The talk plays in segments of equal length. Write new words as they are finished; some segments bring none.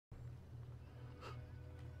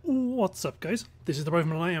What's up, guys? This is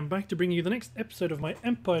TheRifleman and I am back to bring you the next episode of my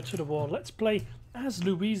Empire to the War Let's Play as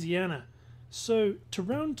Louisiana. So,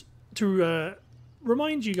 to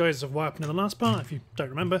remind you guys of what happened in the last part, if you don't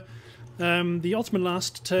remember, the Ottoman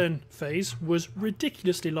last turn phase was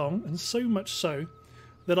ridiculously long, and so much so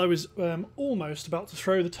that I was almost about to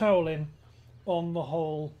throw the towel in on the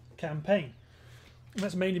whole campaign. And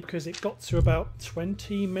that's mainly because it got to about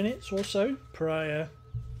 20 minutes or so prior,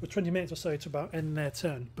 or 20 minutes or so to about end their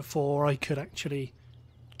turn before I could actually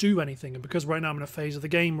do anything. And because right now I'm in a phase of the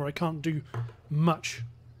game where I can't do much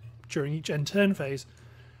during each end turn phase,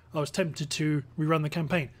 I was tempted to rerun the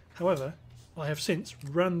campaign. However, I have since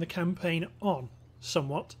run the campaign on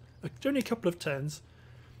somewhat, only a couple of turns,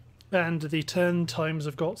 and the turn times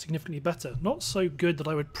have got significantly better. Not so good that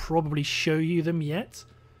I would probably show you them yet,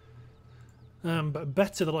 but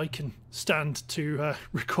better that I can stand to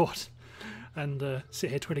record and sit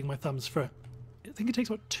here twiddling my thumbs for, I think it takes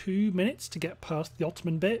about 2 minutes to get past the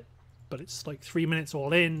Ottoman bit, but it's like 3 minutes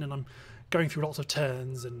all in, and I'm going through lots of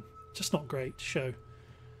turns, and just not great to show.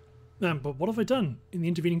 But what have I done in the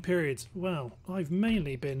intervening periods? Well, I've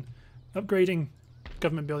mainly been upgrading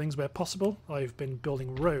government buildings where possible. I've been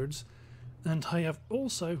building roads, and I have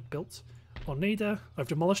also built Oneida. I've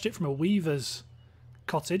demolished it from a weaver's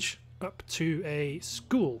cottage up to a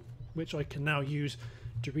school, which I can now use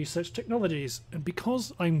to research technologies. And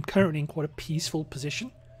because I'm currently in quite a peaceful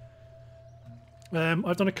position,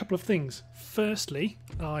 I've done a couple of things. Firstly,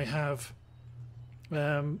 I have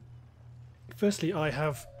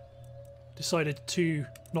decided to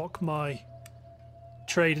knock my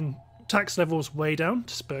trade and tax levels way down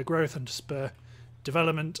to spur growth and to spur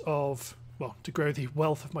development of, well, to grow the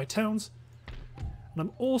wealth of my towns. And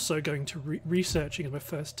I'm also going to researching as my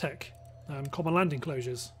first tech common land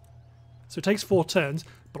enclosures. So it takes 4 turns,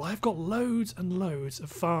 but I've got loads and loads of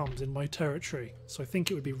farms in my territory, so I think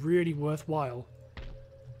it would be really worthwhile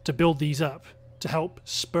to build these up to help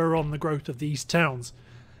spur on the growth of these towns.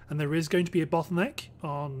 And there is going to be a bottleneck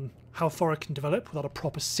on how far I can develop without a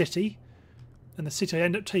proper city, and the city I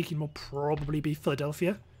end up taking will probably be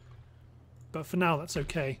Philadelphia, but for now that's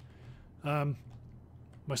okay.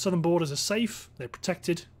 My southern borders are safe, they're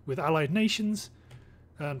protected with allied nations.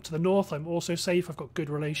 To the north I'm also safe, I've got good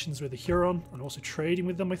relations with the Huron. I'm also trading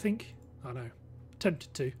with them, I think. I don't know,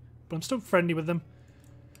 tempted to, but I'm still friendly with them.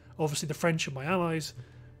 Obviously the French are my allies,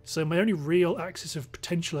 so my only real axis of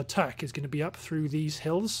potential attack is going to be up through these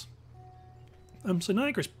hills. So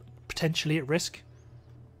Niagara's potentially at risk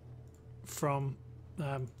from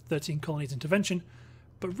 13 colonies intervention,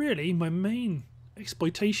 but really my main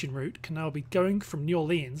exploitation route can now be going from New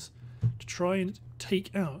Orleans to try and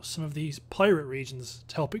take out some of these pirate regions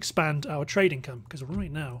to help expand our trade income, because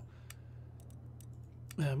right now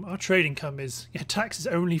our trade income is, tax is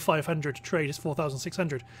only 500, trade is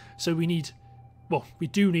 4,600, so we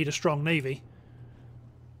do need a strong navy.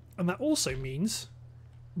 And that also means,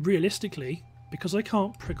 realistically, because I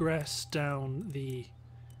can't progress down the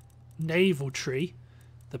naval tree,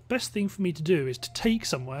 the best thing for me to do is to take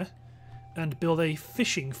somewhere and build a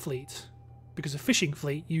fishing fleet, because a fishing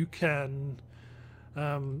fleet you can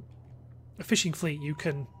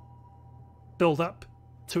build up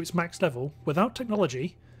to its max level without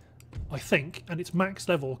technology, I think, and its max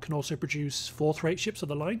level can also produce 4th rate ships of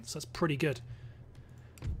the line, so that's pretty good.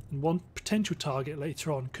 And one potential target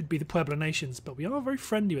later on could be the Pueblo nations, but we are very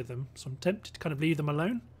friendly with them, so I'm tempted to kind of leave them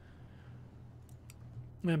alone.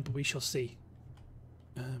 But we shall see.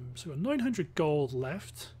 So we've got 900 gold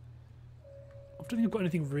left. I don't think I've got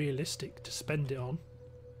anything realistic to spend it on.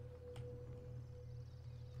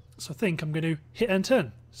 So I think I'm going to hit end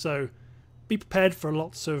turn. So be prepared for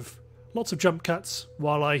lots of jump cuts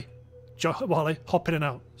while I hop in and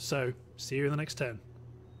out. So see you in the next turn.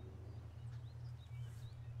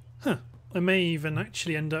 I may even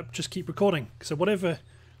actually end up just keep recording. So whatever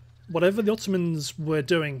the Ottomans were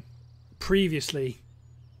doing previously,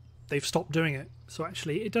 they've stopped doing it. So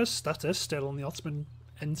actually it does stutter still on the Ottoman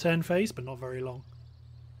end turn phase, but not very long.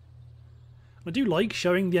 I do like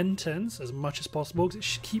showing the end turns as much as possible,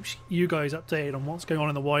 because it keeps you guys updated on what's going on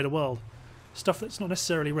in the wider world. Stuff that's not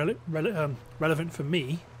necessarily relevant for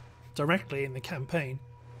me directly in the campaign,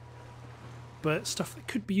 but stuff that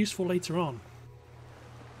could be useful later on.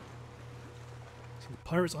 So the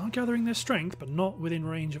pirates are gathering their strength, but not within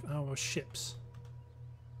range of our ships.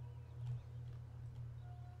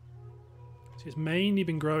 So it's mainly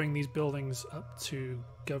been growing these buildings up to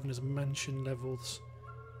governor's mansion levels.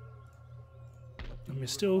 And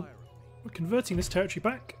we're converting this territory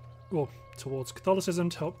back, or towards Catholicism,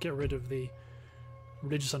 to help get rid of the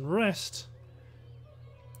religious unrest.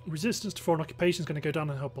 Resistance to foreign occupation is going to go down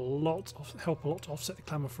and help a lot to offset the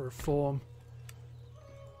clamour for reform.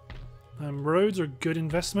 Roads are a good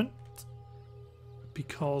investment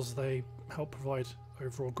because they help provide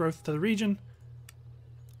overall growth to the region.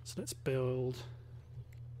 So let's build.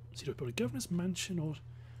 See, do I build a governor's mansion or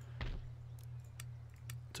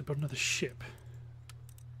to build another ship?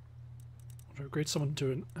 Or to upgrade someone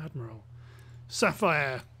to an admiral?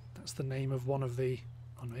 Sapphire. That's the name of one of the.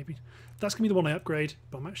 Oh, maybe that's gonna be the one I upgrade.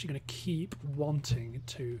 But I'm actually gonna keep wanting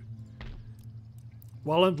to.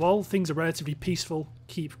 While things are relatively peaceful,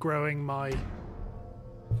 keep growing my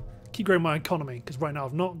economy, because right now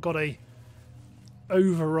I've not got a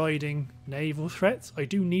overriding naval threat. I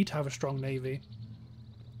do need to have a strong navy,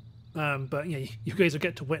 but yeah, you guys will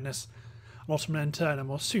get to witness an Ottoman turn, and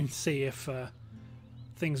we'll soon see if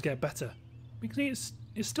things get better. Because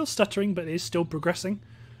it's still stuttering, but it is still progressing.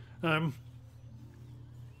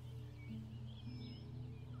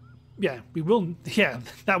 Yeah, we will. Yeah,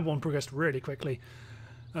 that one progressed really quickly.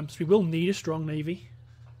 So we will need a strong navy,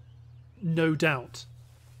 no doubt.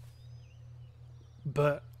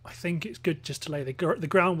 But I think it's good just to lay the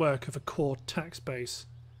groundwork of a core tax base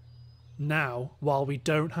now, while we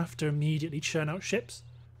don't have to immediately churn out ships.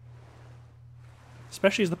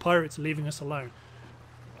 Especially as the pirates are leaving us alone.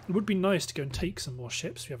 It would be nice to go and take some more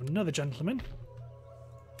ships. We have another gentleman,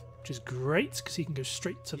 which is great because he can go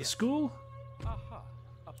straight to the school.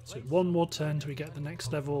 So one more turn till we get the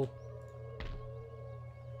next level.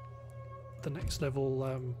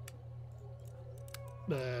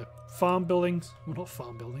 Farm buildings. Well, not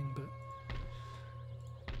farm building, but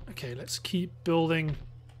okay. Let's keep building.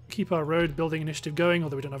 Keep our road building initiative going.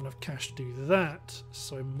 Although we don't have enough cash to do that,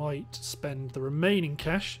 so I might spend the remaining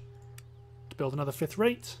cash to build another 5th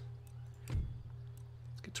rate.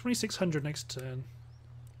 Let's get 2,600 next turn.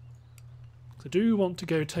 So I do want to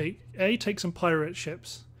go take some pirate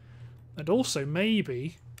ships, and also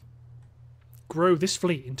maybe grow this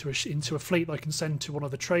fleet into a fleet that I can send to one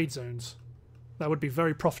of the trade zones. That would be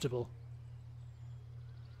very profitable.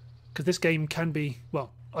 Because this game can be,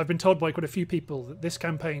 well, I've been told by quite a few people that this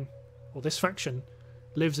campaign, or this faction,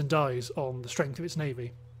 lives and dies on the strength of its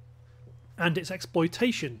navy. And its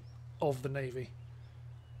exploitation of the navy.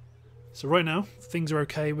 So right now, things are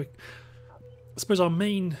okay. I suppose our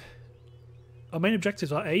main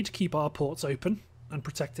objectives are A, to keep our ports open and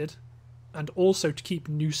protected, and also to keep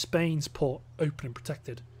New Spain's port open and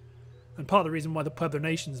protected. And part of the reason why the Pueblo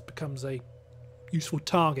Nations becomes a useful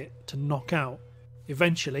target to knock out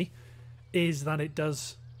eventually is that it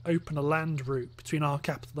does open a land route between our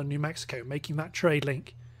capital and New Mexico, making that trade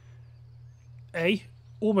link A,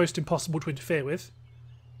 almost impossible to interfere with,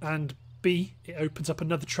 and B, it opens up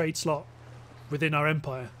another trade slot within our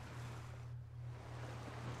empire.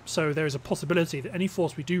 So there is a possibility that any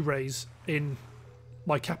force we do raise in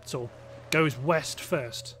my capital goes west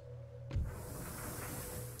first.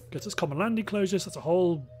 Gets us common land enclosures, that's a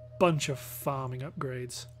whole bunch of farming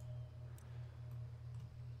upgrades.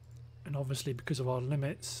 And obviously because of our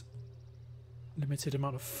limited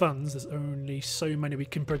amount of funds, there's only so many we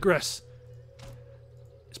can progress.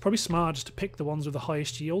 It's probably smart just to pick the ones with the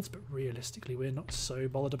highest yields, but realistically we're not so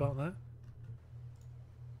bothered about that.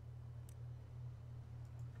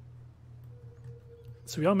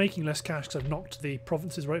 So we are making less cash because I've knocked the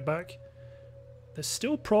provinces right back. There's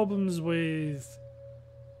still problems with...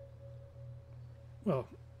 Well,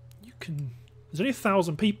 you can... There's only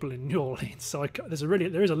 1,000 people in New Orleans, so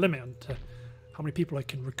there is a limit on to how many people I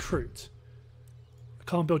can recruit. I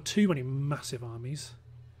can't build too many massive armies.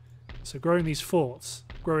 So growing these forts,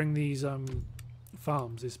 growing these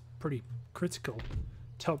farms is pretty critical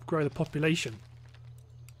to help grow the population.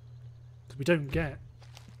 Because we don't get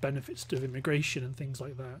benefits of immigration and things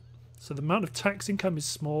like that. So the amount of tax income is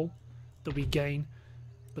small that we gain,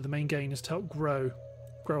 but the main gain is to help grow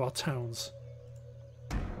our towns.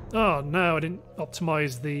 Oh no, I didn't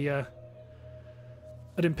optimize the I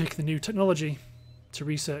didn't pick the new technology to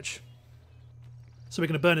research. So we're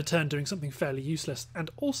going to burn a turn doing something fairly useless. And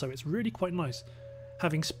also it's really quite nice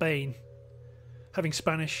having Spanish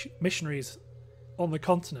missionaries on the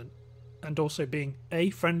continent, and also being A,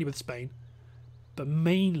 friendly with Spain, but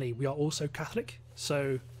mainly we are also Catholic,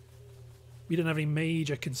 so we don't have any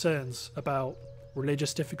major concerns about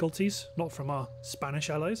religious difficulties, not from our Spanish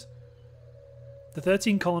allies. The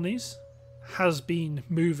 13 colonies has been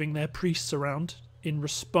moving their priests around in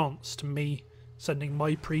response to me sending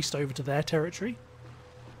my priest over to their territory.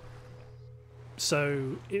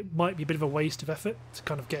 So it might be a bit of a waste of effort to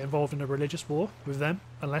kind of get involved in a religious war with them,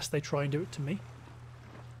 unless they try and do it to me.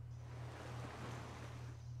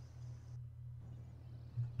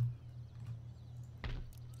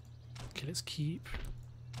 Okay, let's keep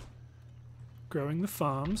growing the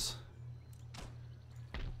farms.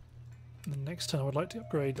 And then next time I'd like to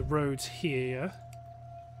upgrade the roads here.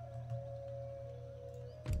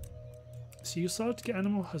 So you started to get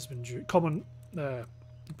animal husbandry,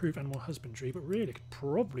 improve animal husbandry, but really could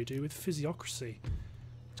probably do with physiocracy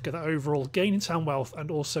to get that overall gain in town wealth and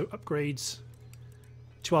also upgrades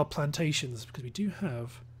to our plantations, because we do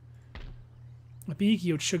have a big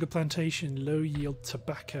yield sugar plantation, low yield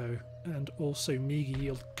tobacco, and also meager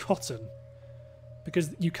yield cotton,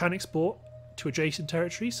 because you can export to adjacent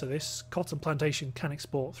territories. So this cotton plantation can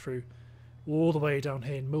export through all the way down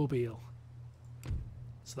here in Mobile.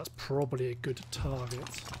 So that's probably a good target.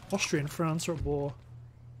 Austria and France are at war.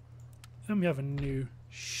 And we have a new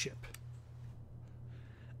ship.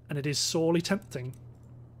 And it is sorely tempting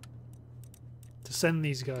to send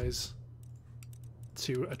these guys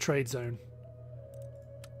to a trade zone.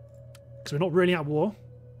 Because we're not really at war.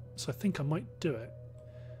 So I think I might do it.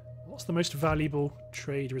 What's the most valuable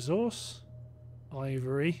trade resource?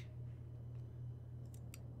 Ivory.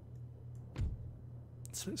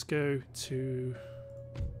 So let's go to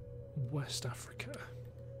West Africa.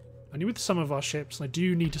 Only with some of our ships, and I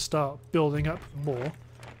do need to start building up more.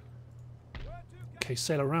 Okay,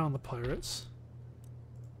 sail around the pirates.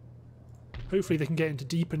 Hopefully they can get into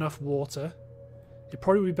deep enough water. It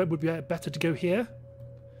probably would be better to go here,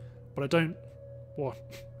 but I don't... Well,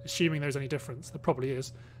 assuming there's any difference, there probably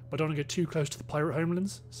is. But I don't want to go too close to the pirate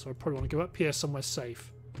homelands, so I probably want to go up here somewhere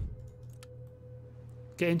safe.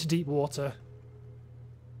 Get into deep water.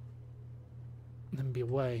 And then be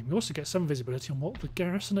away. We also get some visibility on what the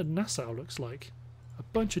garrison at Nassau looks like. A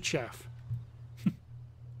bunch of chaff.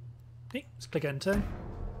 Hey, let's click enter.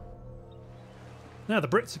 Now the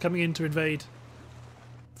Brits are coming in to invade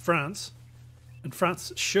France. And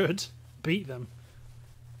France should beat them.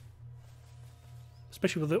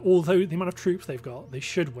 Especially with although the amount of troops they've got, they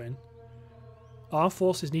should win. Our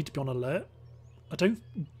forces need to be on alert.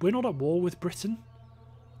 We're not at war with Britain,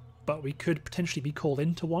 but we could potentially be called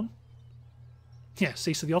into one. Yeah,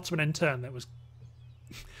 see, so the Ottoman intern, it was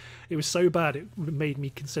so bad it made me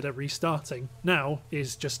consider restarting. Now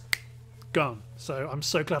is just gone. So I'm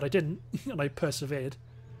so glad I didn't, and I persevered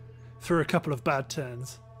through a couple of bad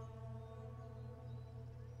turns.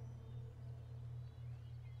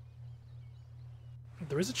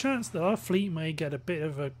 There is a chance that our fleet may get a bit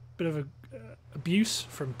of abuse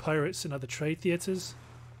from pirates in other trade theatres,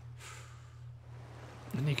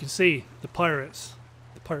 and you can see the pirate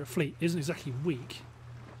fleet isn't exactly weak.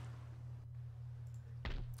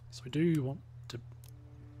 So I do want to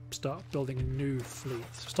start building a new fleet.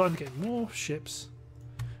 So starting to get more ships,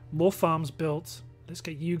 more farms built. Let's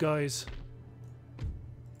get you guys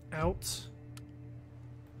out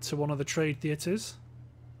to one of the trade theatres.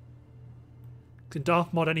 In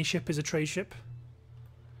Darth Mod, any ship is a trade ship.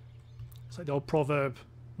 It's like the old proverb,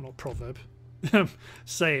 not proverb,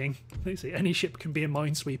 saying, let's see, any ship can be a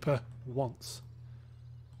minesweeper once.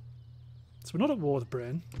 So we're not at war with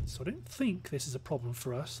Britain, so I don't think this is a problem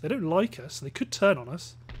for us. They don't like us, so they could turn on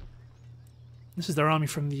us. This is their army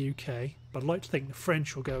from the UK, but I'd like to think the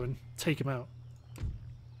French will go and take them out.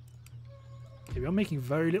 Okay, we are making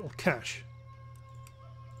very little cash.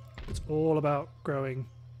 It's all about growing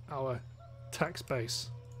our tax base.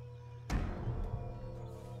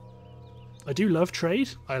 I do love trade.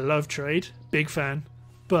 I love trade. Big fan.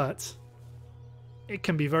 But it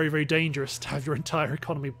can be very, very dangerous to have your entire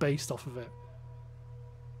economy based off of it.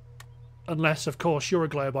 Unless, of course, you're a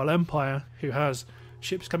global empire who has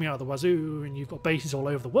ships coming out of the wazoo and you've got bases all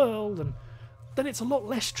over the world, and then it's a lot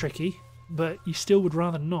less tricky, but you still would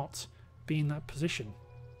rather not be in that position.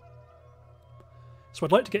 So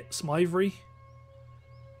I'd like to get some ivory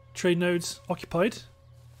trade nodes occupied,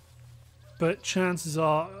 but chances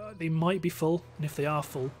are they might be full, and if they are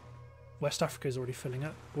full, West Africa is already filling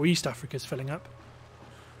up, or East Africa is filling up.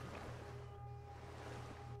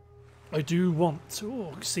 I do want to...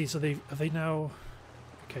 Oh, see, so have they now...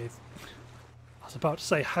 Okay, I was about to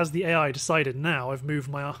say, has the AI decided now I've moved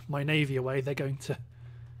my navy away, they're going to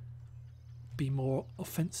be more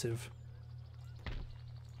offensive?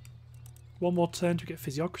 One more turn to get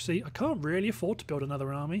physiocracy. I can't really afford to build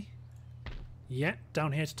another army yet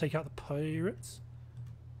down here to take out the pirates.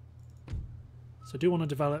 So I do want to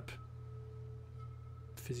develop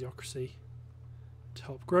physiocracy to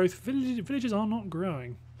help growth. Villages are not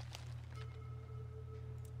growing,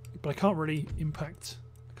 but I can't really impact.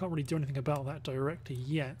 I can't really do anything about that directly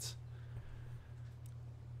yet,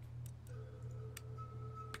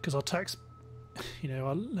 because our tax, you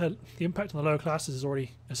know, the impact on the lower classes is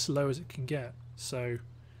already as low as it can get. So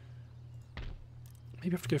maybe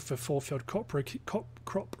I have to go for 4-field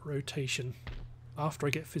crop rotation after I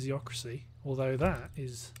get physiocracy. Although that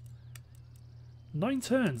is 9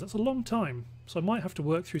 turns. That's a long time. So I might have to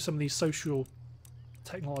work through some of these social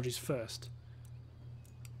technologies first.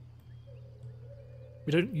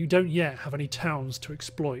 You don't yet have any towns to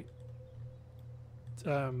exploit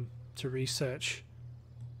to research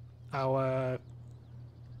our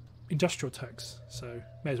industrial techs, so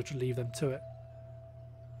may as well just leave them to it.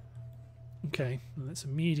 Okay, let's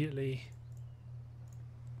immediately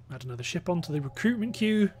add another ship onto the recruitment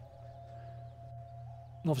queue.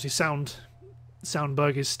 And obviously sound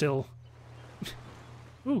bug is still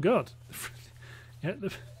oh god. Yeah,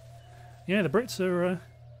 the Brits are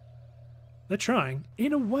they're trying.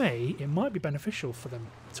 In a way, it might be beneficial for them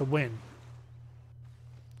to win.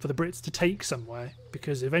 For the Brits to take somewhere,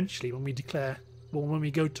 because eventually when we declare, well, when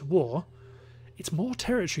we go to war, it's more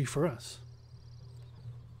territory for us.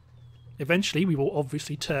 Eventually we will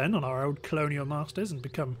obviously turn on our old colonial masters and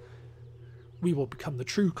we will become the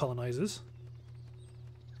true colonizers.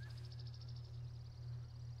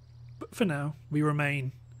 But for now, we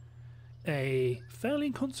remain a fairly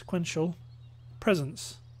inconsequential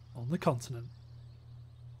presence on the continent.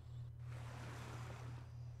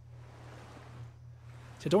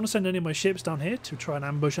 So I don't want to send any of my ships down here to try and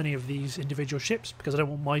ambush any of these individual ships, because I don't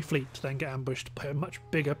want my fleet to then get ambushed by a much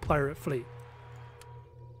bigger pirate fleet.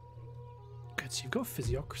 Good, so you've got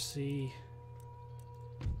physiocracy.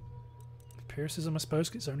 Empiricism, I suppose,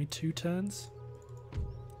 because it's only 2 turns.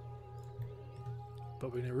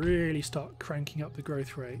 But we're going to really start cranking up the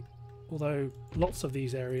growth rate. Although lots of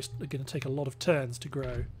these areas are going to take a lot of turns to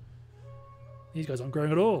grow. These guys aren't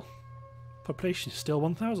growing at all. Population is still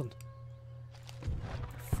 1,000.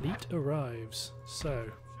 Fleet arrives. So,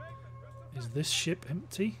 is this ship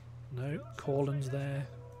empty? No. Corlin's there.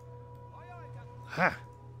 Ha!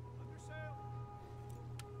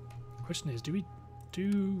 The question is, do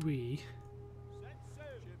we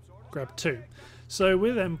grab 2? So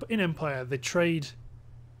with in Empire, the trade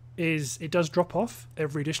is, it does drop off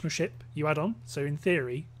every additional ship you add on. So in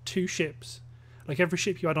theory, 2 ships, like every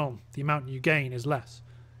ship you add on, the amount you gain is less.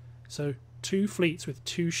 So 2 fleets with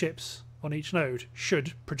 2 ships on each node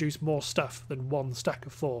should produce more stuff than 1 stack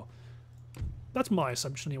of 4. That's my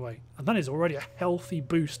assumption anyway, and that is already a healthy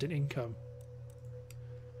boost in income.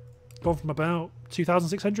 Gone from about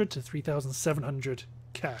 2,600 to 3,700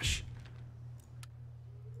 cash.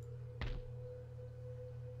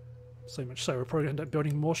 So much so, we'll probably end up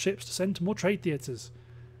building more ships to send to more trade theatres.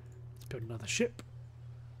 Let's build another ship.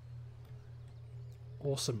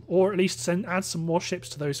 Awesome. Or at least add some more ships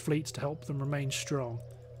to those fleets to help them remain strong.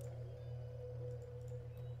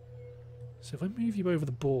 So if I move you over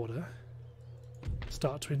the border,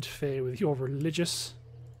 start to interfere with your religious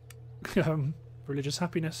religious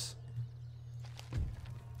happiness.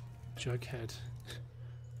 Jughead.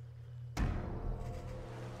 Yep,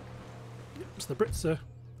 so the Brits are...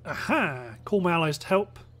 Aha! Call my allies to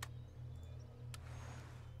help.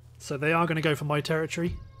 So they are going to go for my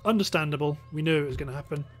territory. Understandable. We knew it was going to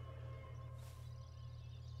happen.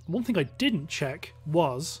 One thing I didn't check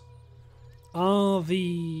was, are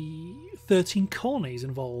the 13 colonies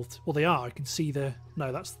involved? Well, they are. I can see the...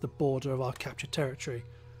 No, that's the border of our captured territory.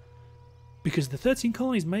 Because the 13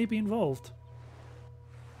 colonies may be involved.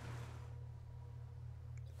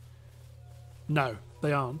 No,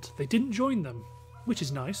 they aren't. They didn't join them, which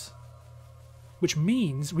is nice. Which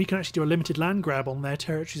means we can actually do a limited land grab on their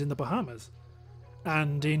territories in the Bahamas.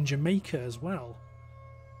 And in Jamaica as well.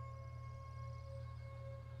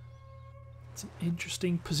 It's an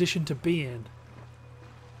interesting position to be in.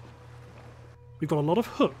 We've got a lot of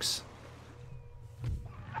hooks.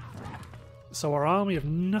 So our army of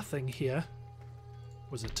nothing here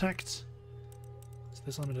was attacked. So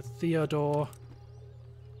this I'm in a Theodore.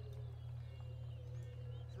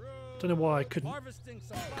 Don't know why I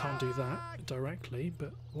can't do that directly,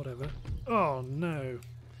 but whatever. Oh no.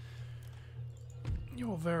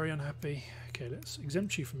 You're very unhappy. Okay, let's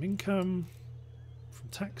exempt you from income, from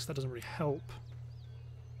tax. That doesn't really help.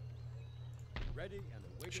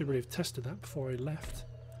 Should really have tested that before I left.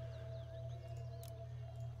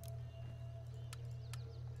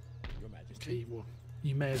 Okay, well,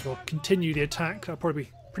 you may as well continue the attack. I'll probably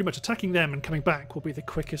pretty much attacking them and coming back will be the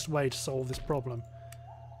quickest way to solve this problem.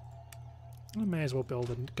 I may as well build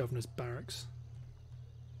a governor's barracks.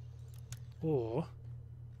 Or...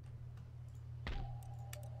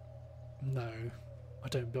 no, I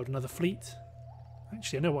don't build another fleet.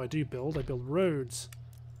 Actually, I know what I do build. I build roads.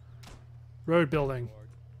 Road building.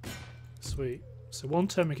 Sweet. So 1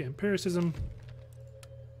 turn we get empiricism.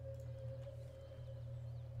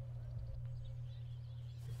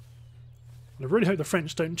 And I really hope the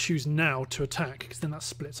French don't choose now to attack, because then that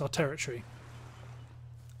splits our territory.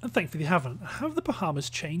 And thankfully they haven't. Have the Bahamas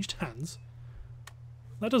changed hands?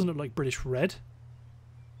 That doesn't look like British red.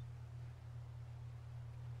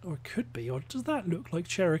 Or it could be, or does that look like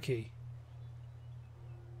Cherokee?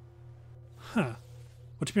 Huh.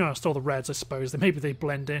 Well, to be honest, all the reds, I suppose, maybe they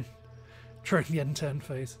blend in during the N10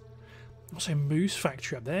 phase. Also, Moose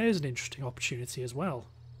Factory up there is an interesting opportunity as well.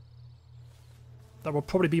 That will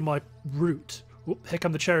probably be my route. Oop, here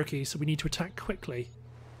come the Cherokees, so we need to attack quickly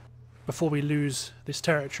before we lose this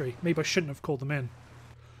territory. Maybe I shouldn't have called them in.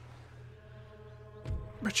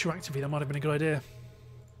 Retroactively, that might have been a good idea.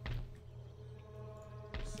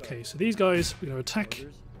 Okay, so these guys, we're going to attack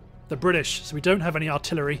the British. So we don't have any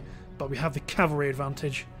artillery, but we have the cavalry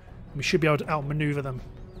advantage. And we should be able to outmaneuver them.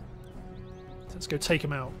 So let's go take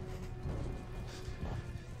them out.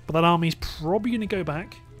 But that army's probably going to go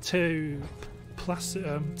back to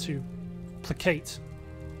placate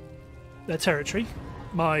their territory,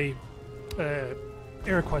 my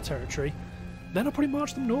Iroquois territory. Then I'll probably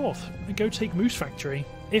march them north and go take Moose Factory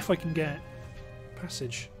if I can get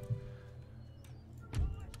passage.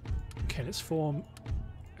 Okay, let's form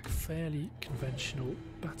a fairly conventional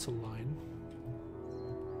battle line.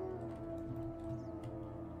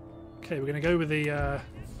 Okay, we're going to go with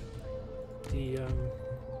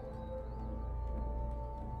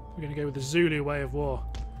the Zulu way of war.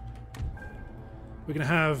 We're going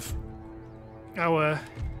to have our, I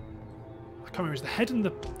can't remember, it's the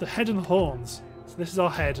head and the horns. So this is our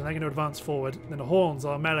head, and they're going to advance forward. And then the horns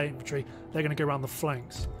are melee infantry. They're going to go around the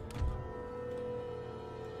flanks.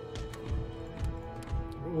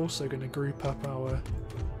 We're also going to group up our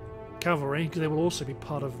cavalry because they will also be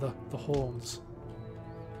part of the horns.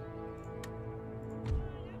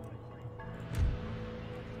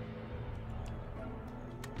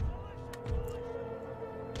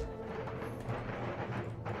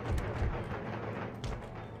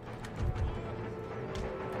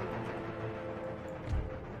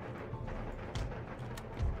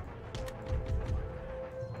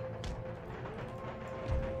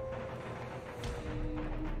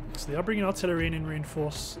 So they are bringing artillery in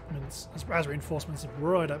reinforcements, as reinforcements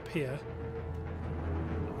right up here.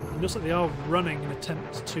 It looks like they are running in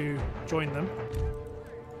attempt to join them.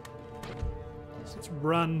 So let's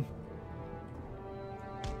run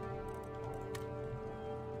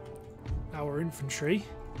our infantry,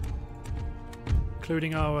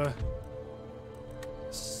 including our...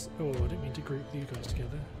 Oh, I didn't mean to group you guys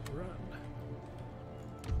together. Run.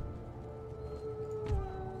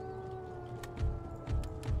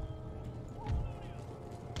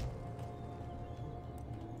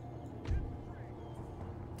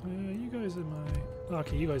 You guys are my...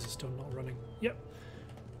 Okay, you guys are still not running. Yep.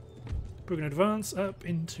 We're going to advance up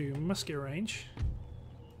into musket range.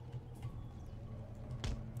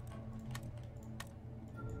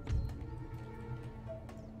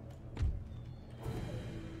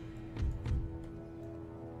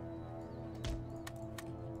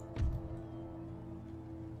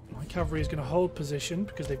 My cavalry is going to hold position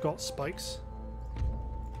because they've got spikes.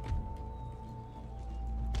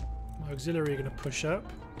 My auxiliary are going to push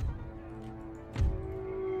up.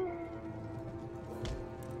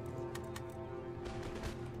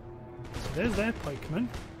 There's their pikemen.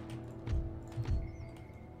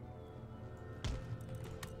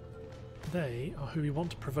 They are who we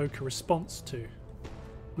want to provoke a response to.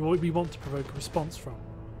 We want to provoke a response from.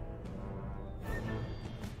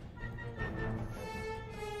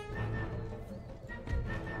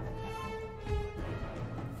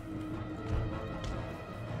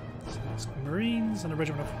 So that's Marines and a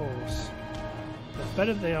regiment of horse.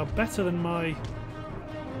 They are better than my...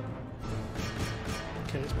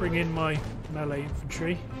 Okay, let's bring in my melee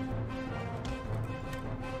infantry.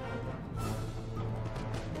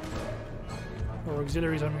 Our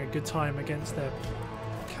auxiliaries having a good time against their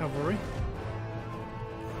cavalry.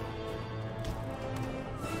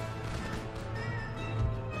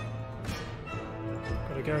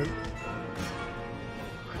 Gotta go.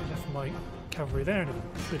 I left my cavalry there in a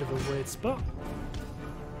bit of a weird spot.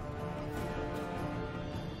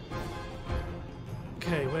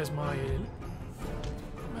 Okay, where's my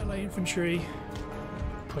melee infantry?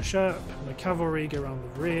 Push up, and the cavalry go around the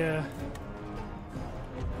rear.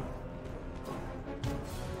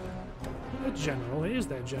 Their general, it is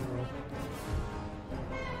their general.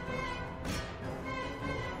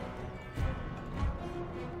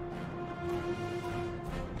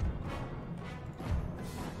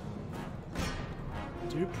 I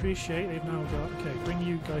do appreciate they've now got... Okay, bring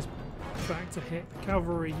you guys back to hit. The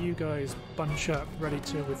cavalry, you guys bunch up, ready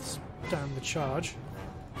to withstand the charge.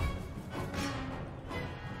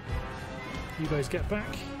 You guys get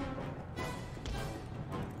back.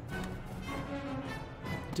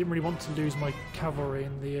 didn't really want to lose my cavalry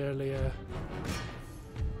in the earlier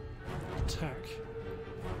attack.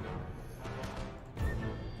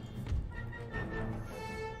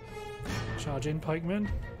 Charge in, pikemen.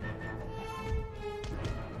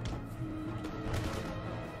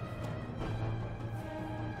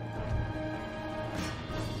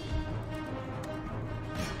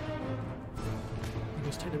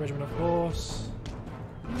 Just take the regiment of horse.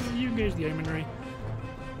 You engage the yeomanry.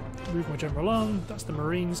 Move my general on. That's the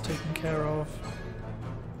marines taken care of.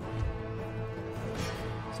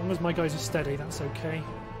 As long as my guys are steady, that's okay.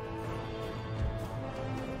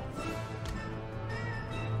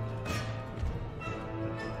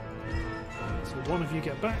 So one of you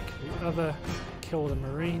get back, the other kill the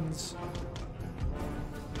marines.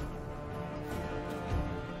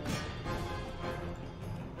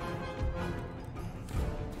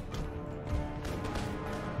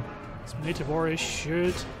 Some native warriors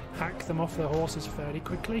should hack them off their horses fairly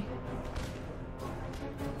quickly.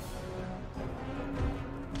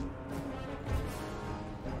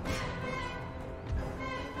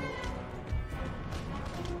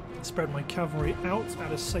 Spread my cavalry out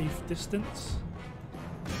at a safe distance.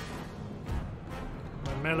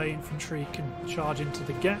 My melee infantry can charge into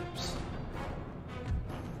the gaps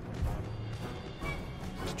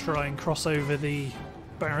to try and cross over the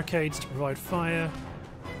barricades to provide fire.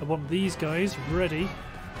 I want these guys ready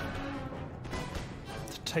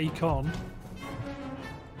to take on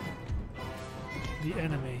the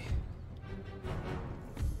enemy.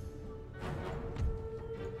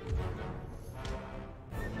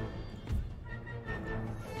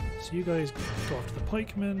 So you guys go after the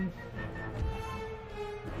pikemen.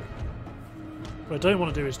 What I don't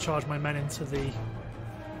want to do is charge my men into these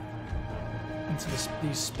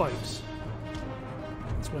spikes.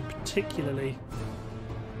 That's what I'm particularly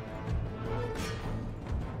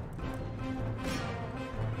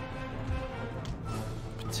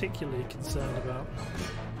concerned about.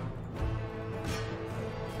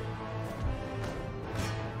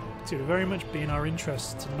 So it would very much be in our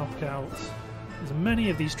interest to knock out as many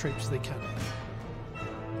of these troops as they can.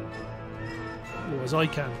 Or as I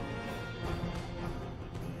can.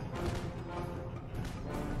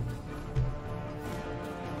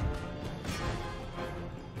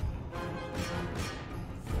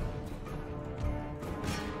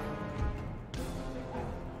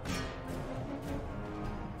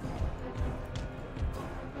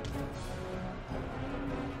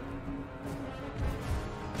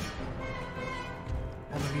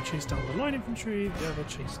 Chase down the line infantry, the other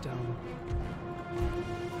chase down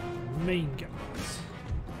the main guns.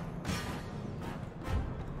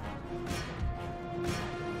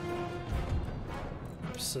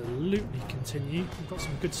 Absolutely continue. We've got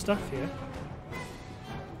some good stuff here.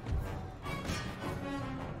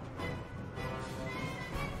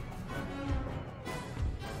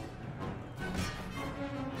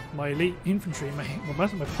 My elite infantry may, well,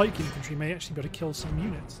 my pike infantry may actually be able to kill some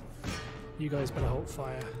units. You guys better hold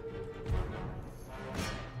fire.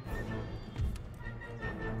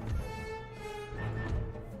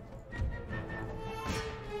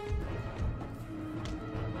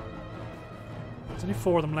 There's only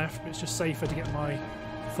 4 of them left, but it's just safer to get my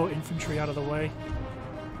foot infantry out of the way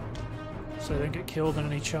so they don't get killed in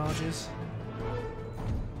any charges.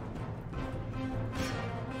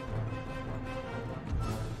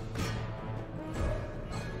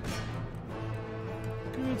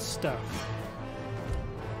 Good stuff.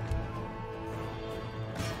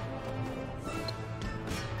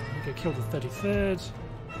 You go kill the 33rd.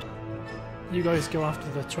 You guys go after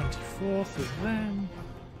the 24th with them.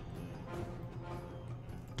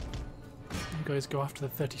 You guys go after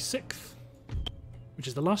the 36th, which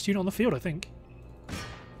is the last unit on the field, I think.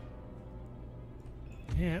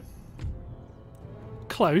 Yeah.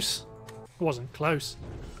 Close. It wasn't close.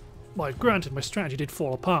 Well, granted, my strategy did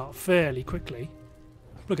fall apart fairly quickly.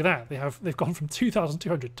 Look at that. They've gone from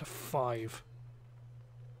 2,200 to 5.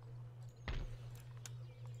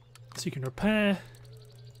 So you can repair,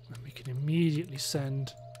 and we can immediately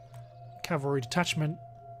send cavalry detachment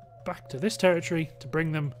back to this territory to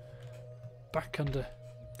bring them back under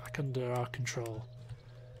our control.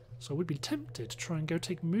 So I would be tempted to try and go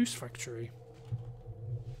take Moose Factory.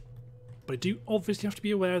 But I do obviously have to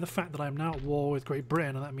be aware of the fact that I am now at war with Great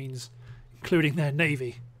Britain, and that means including their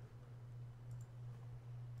navy.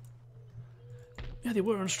 Yeah, they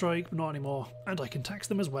were on strike, but not anymore, and I can tax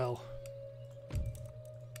them as well.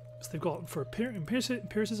 So they've got, for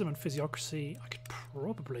empiricism and physiocracy, I could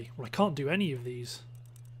probably... Well, I can't do any of these.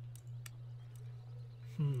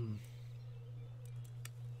 I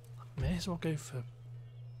may as well go for...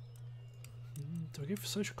 Do I go for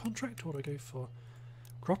social contract, or do I go for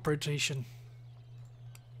Crop rotation.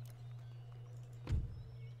 I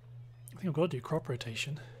think I've got to do crop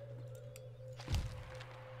rotation.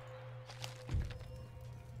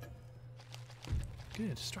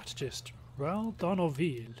 Good. Strategist. Ral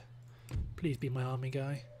Donoville. Please be my army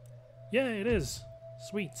guy. Yeah, it is.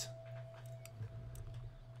 Sweet.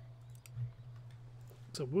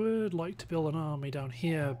 So I would like to build an army down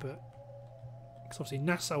here, but because obviously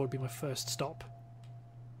Nassau would be my first stop.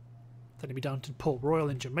 Then it'd be down to Port Royal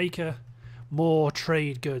in Jamaica. More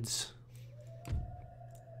trade goods.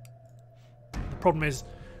 The problem is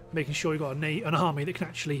making sure you've got an army that can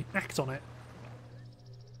actually act on it.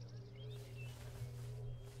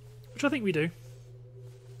 Which I think we do.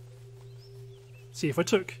 See, if I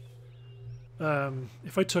took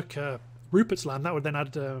Rupert's Land, that would then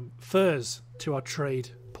add furs to our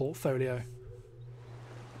trade portfolio.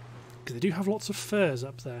 Because they do have lots of furs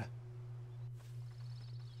up there.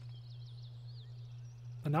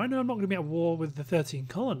 And now I know I'm not going to be at war with the 13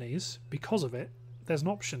 colonies. Because of it, there's an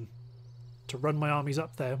option to run my armies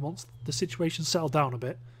up there once the situation's settled down a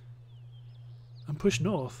bit and push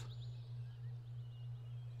north.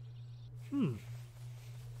 I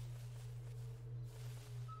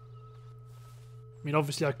mean,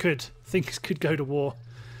 obviously, things could go to war.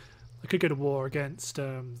 I could go to war against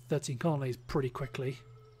 13 colonies pretty quickly.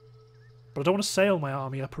 But I don't want to sail my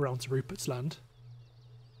army up around to Rupert's Land.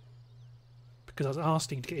 Because I was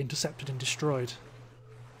asking to get intercepted and destroyed.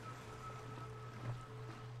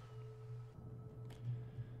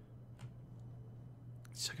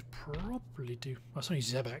 So I could probably do... Well, it's only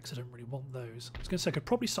Zebex, I don't really want those. I was going to say I could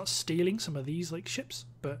probably start stealing some of these like ships,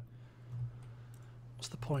 but... What's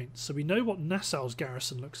the point? So we know what Nassau's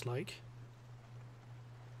garrison looks like.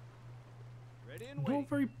 Not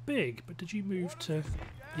very big, but did you move to...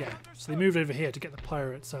 Yeah, so they moved over here to get the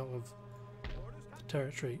pirates out of the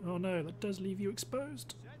territory. Oh no, that does leave you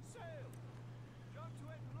exposed.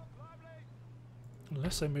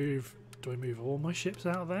 Unless I move... Do I move all my ships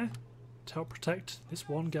out of there to help protect this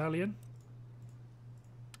one galleon?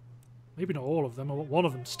 Maybe not all of them. I want one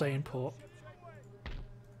of them to stay in port.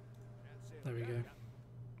 There we go.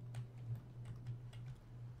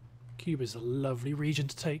 Cuba's a lovely region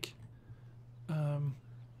to take.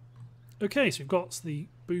 Okay, so we've got the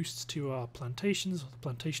boosts to our plantations. The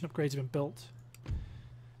plantation upgrades have been built.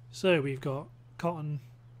 So we've got cotton,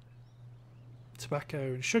 tobacco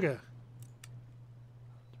and sugar.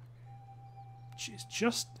 It's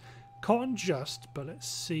just cotton but let's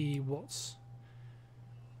see what's...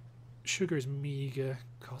 Sugar is meagre,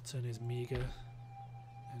 cotton is meagre,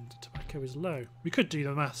 and tobacco is low. We could do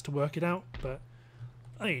the maths to work it out, but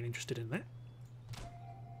I ain't interested in that.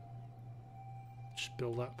 Just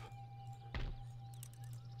build up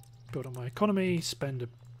my economy, spend a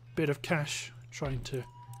bit of cash trying to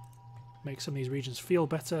make some of these regions feel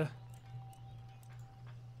better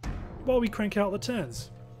while we crank out the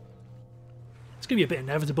turns. It's going to be a bit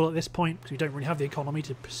inevitable at this point because we don't really have the economy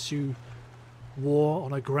to pursue war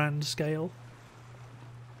on a grand scale.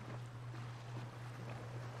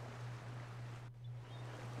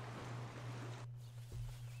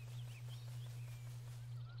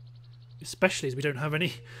 Especially as we don't have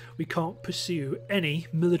any, we can't pursue any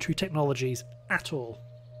military technologies at all.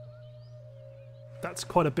 That's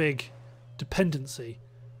quite a big dependency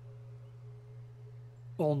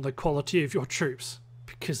on the quality of your troops,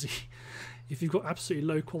 because if you've got absolutely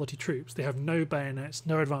low quality troops, they have no bayonets,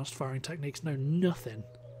 no advanced firing techniques, no nothing,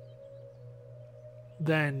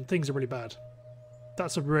 then things are really bad.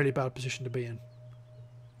 That's a really bad position to be in.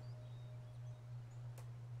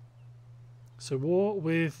 So war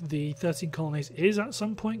with the 13 colonies is at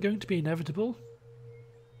some point going to be inevitable,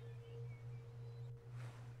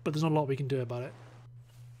 but there's not a lot we can do about it.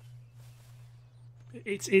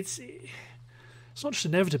 It's not just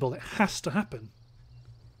inevitable, it has to happen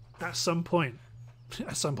at some point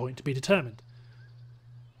to be determined,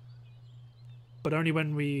 but only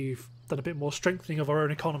when we've done a bit more strengthening of our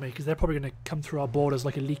own economy, because they're probably going to come through our borders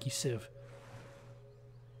like a leaky sieve.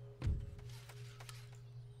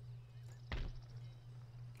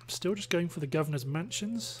 Still just going for the governor's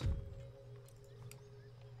mansions.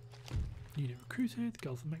 Unit recruited,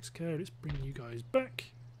 Gulf of Mexico. Let's bring you guys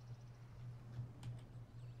back.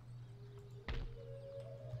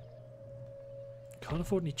 Can't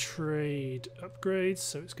afford any trade upgrades,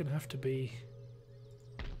 so it's going to have to be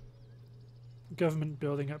government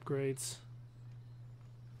building upgrades.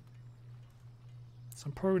 So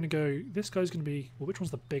I'm probably going to go... This guy's going to be... Well, which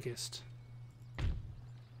one's the biggest?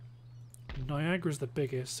 Niagara's the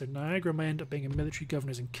biggest, so Niagara may end up being a military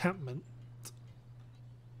governor's encampment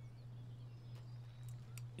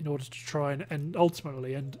in order to try and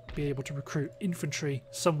ultimately be able to recruit infantry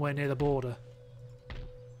somewhere near the border.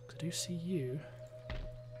 I do see you.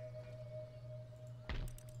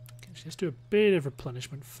 Okay, let's do a bit of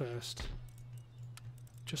replenishment first,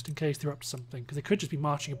 just in case they're up to something, because they could just be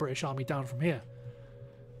marching a British army down from here.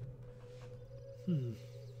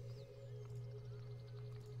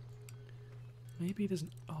 Maybe there's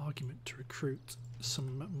an argument to recruit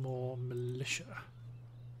some more militia.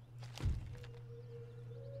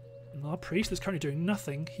 And our priest is currently doing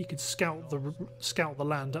nothing. He could scout the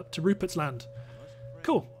land up to Rupert's land.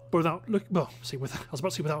 Cool. But without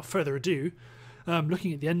without further ado,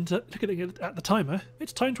 looking at the timer,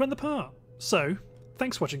 it's time to end the part. So,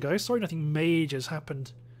 thanks for watching, guys. Sorry nothing major's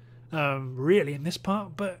happened, really, in this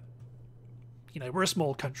part, but you know, we're a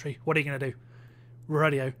small country. What are you going to do?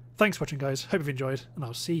 Radio. Thanks for watching, guys. Hope you've enjoyed, and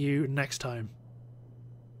I'll see you next time.